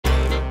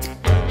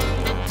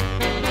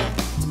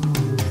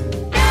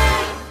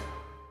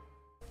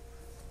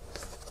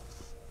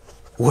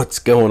What's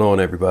going on,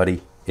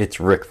 everybody?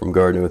 It's Rick from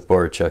Gardening with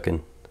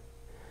Barchuckin.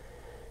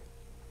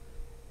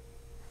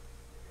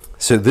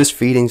 So this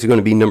feeding is going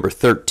to be number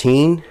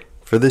 13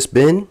 for this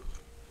bin.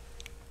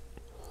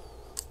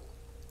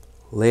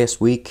 Last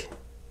week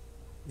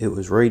it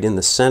was right in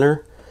the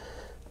center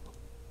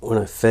when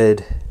I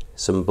fed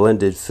some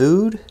blended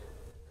food,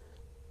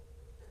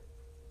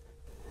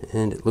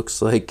 and it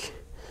looks like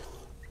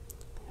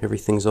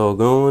everything's all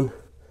going.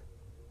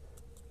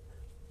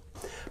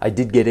 I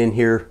did get in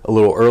here a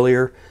little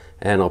earlier,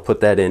 and I'll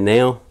put that in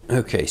now.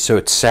 Okay, so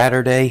it's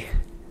Saturday,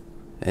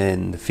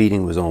 and the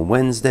feeding was on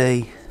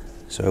Wednesday,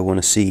 so I want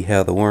to see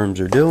how the worms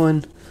are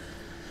doing.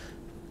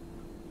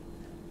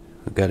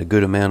 I've got a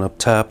good amount up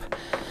top.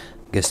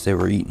 Guess they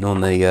were eating on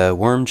the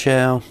worm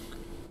chow.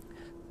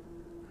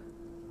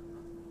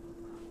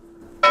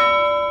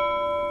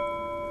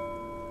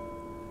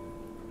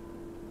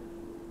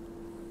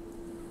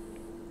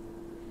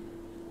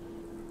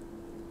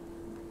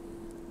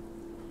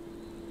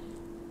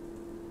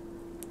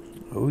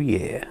 Oh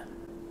yeah.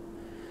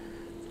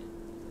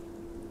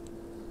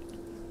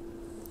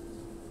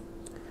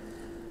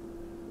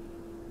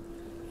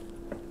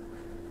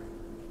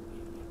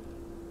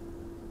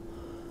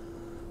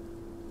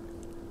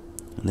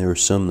 And there were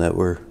some that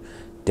were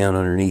down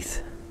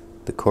underneath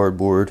the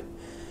cardboard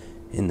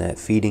in that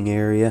feeding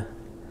area.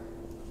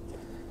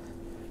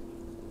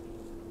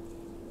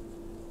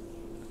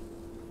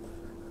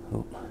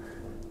 Oh.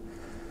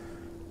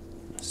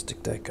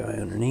 Stick that guy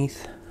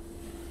underneath.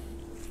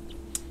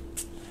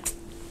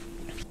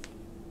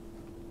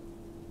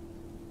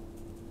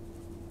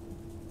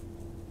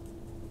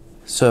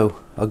 So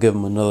I'll give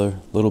them another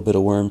little bit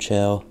of worm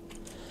chow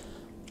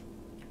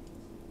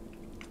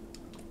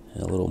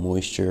and a little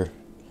moisture.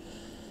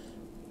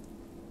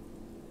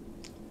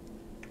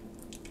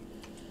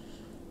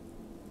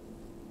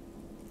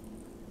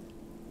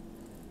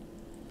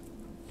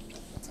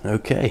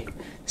 Okay,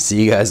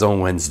 see you guys on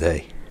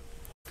Wednesday.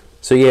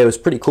 So yeah, it was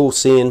pretty cool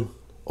seeing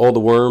all the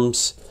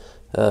worms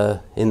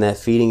in that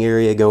feeding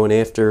area going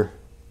after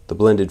the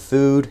blended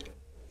food.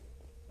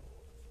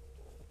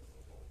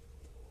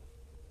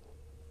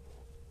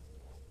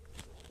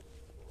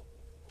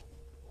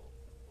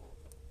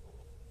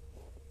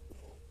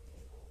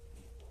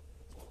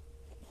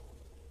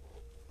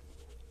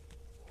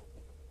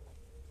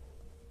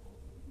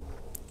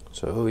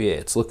 So yeah,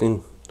 it's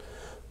looking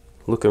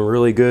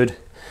really good.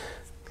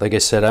 Like I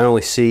said, I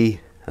only see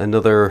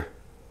another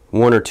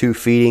 1 or 2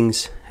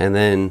 feedings, and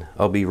then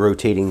I'll be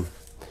rotating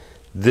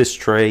this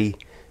tray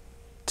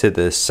to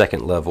the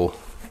second level.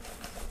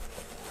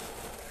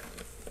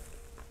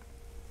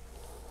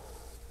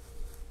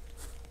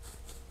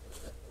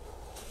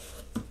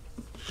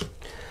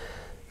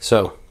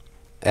 So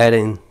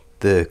adding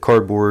the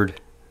cardboard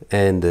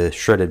and the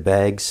shredded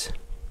bags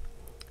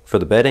for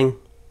the bedding,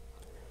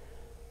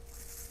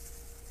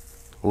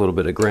 a little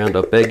bit of ground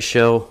up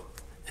eggshell,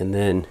 and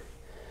then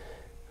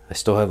I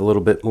still have a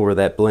little bit more of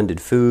that blended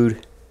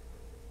food.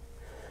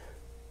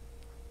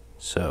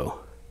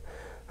 So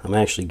I'm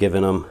actually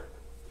giving them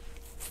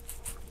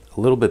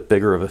a little bit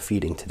bigger of a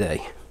feeding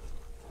today.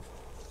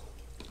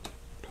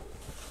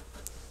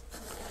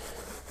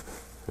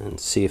 And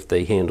see if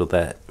they handle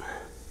that.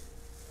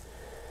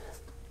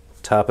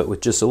 Top it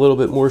with just a little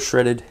bit more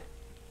shredded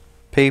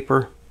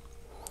paper.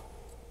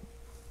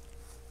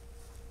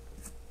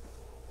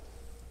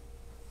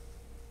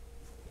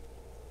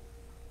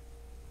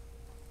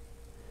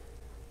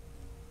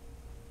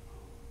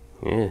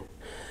 Yeah,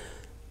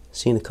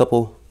 seen a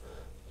couple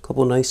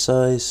nice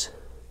size,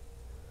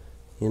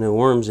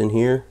 worms in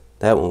here.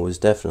 That one was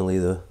definitely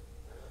the,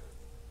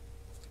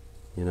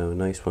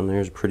 nice one.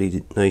 There's a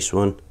pretty nice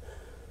one.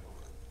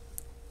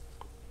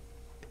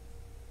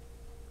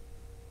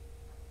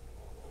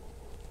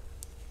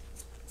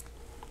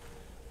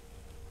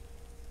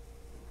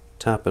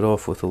 Top it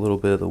off with a little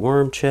bit of the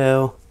worm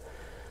chow.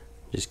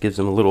 Just gives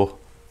them a little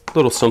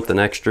something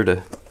extra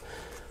to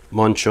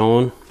munch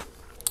on.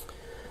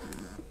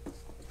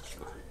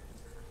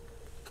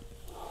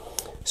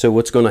 So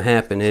what's going to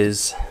happen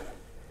is,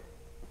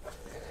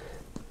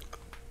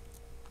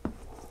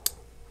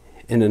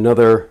 in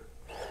another,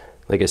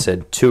 like I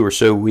said, 2 or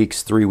so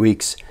weeks, 3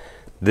 weeks,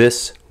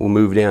 this will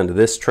move down to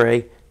this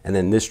tray, and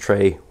then this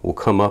tray will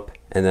come up,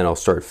 and then I'll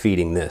start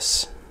feeding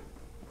this.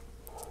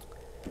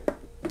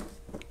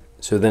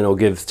 So then it'll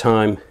give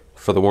time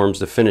for the worms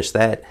to finish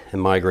that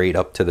and migrate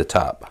up to the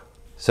top.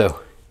 So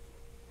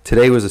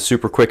today was a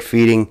super quick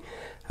feeding.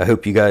 I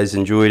hope you guys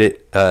enjoyed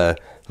it.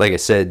 Like I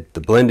said,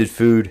 the blended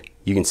food,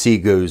 you can see,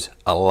 goes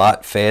a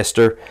lot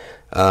faster.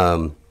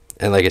 And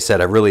like I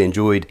said, I really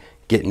enjoyed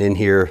getting in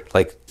here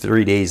like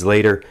 3 days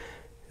later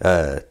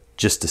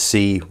just to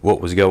see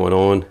what was going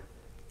on.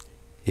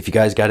 If you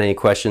guys got any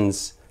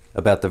questions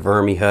about the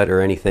Vermihut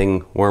or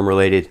anything worm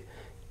related,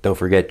 don't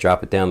forget,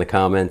 drop it down in the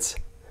comments.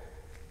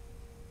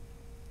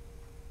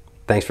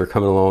 Thanks for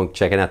coming along,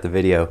 checking out the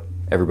video.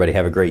 Everybody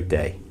have a great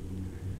day.